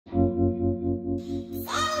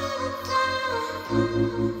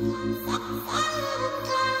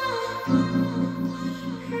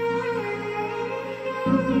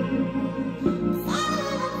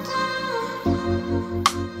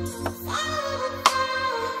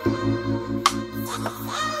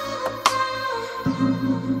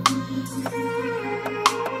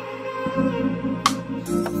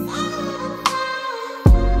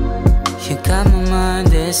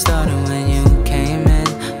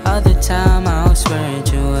time I was worried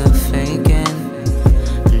you were faking,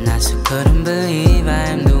 and I still couldn't believe I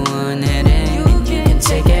am the one heading. And you can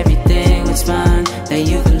take everything what's mine, that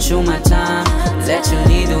you control my time, let you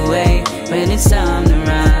lead the way when it's time to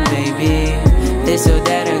ride, baby. This or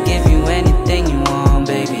that, I'll give you anything you want,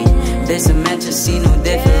 baby. This a meant to see no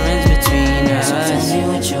difference between us. So tell me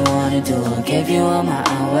what you wanna do, I'll give you all my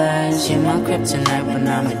hours. You're my kryptonite, when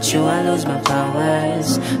I'm with you I lose my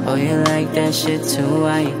powers. Oh, you like that shit too,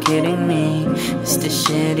 are you kidding me? Is this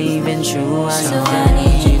shit even true? So I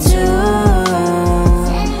need you to,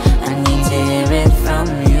 I need to hear it from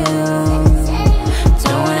you.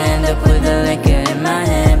 Don't wanna end up with the liquor in my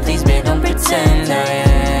hand, please babe don't pretend. Oh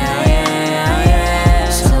yeah, oh yeah, oh yeah.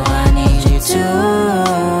 So I need you to,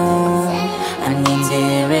 I need to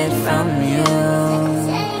hear it from you.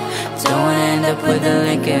 Don't wanna end up with the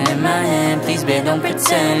liquor in my hand, please babe don't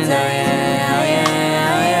pretend. Oh yeah, oh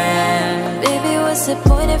yeah, oh yeah. Baby, what's the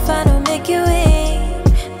point if I don't make you weak?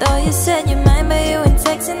 Though you said you mind, but you ain't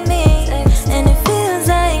texting me. And it feels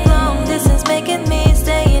like long distance making me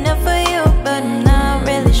staying up for you, but I'm not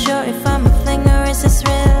really sure if I'm a fling or is this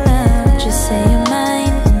real love. Just say you're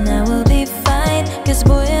mine and I will be fine, cause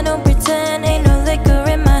boy I don't pretend, ain't no liquor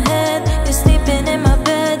in my head. You're sleeping in my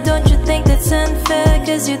bed, don't you think that's unfair?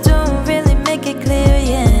 Cause you don't really make it clear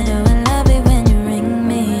yet. Oh, I love it when you ring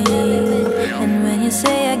me, and when you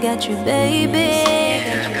say I got you, baby.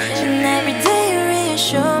 And every day you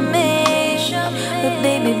reassure me, but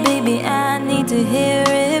baby, baby, I need to hear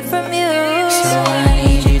it from you. So I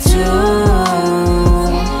need you to,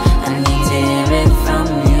 I need to hear it from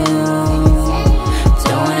you.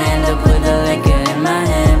 Don't wanna end up with the liquor in my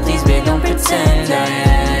hand, please babe don't pretend. Oh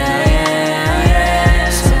yeah, oh yeah, oh yeah.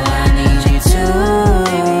 So I need you to,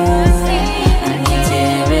 I need to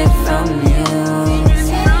hear it from you.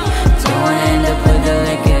 Don't wanna end up with the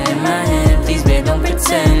liquor in my hand, please babe don't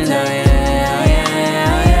pretend. Oh yeah, oh yeah,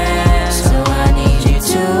 oh yeah. So I need you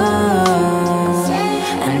to,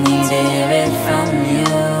 I need to hear it from you.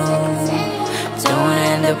 Don't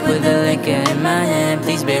wanna end up with the liquor in my hand,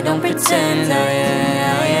 please babe don't pretend. Oh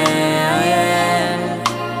yeah, oh yeah, oh yeah.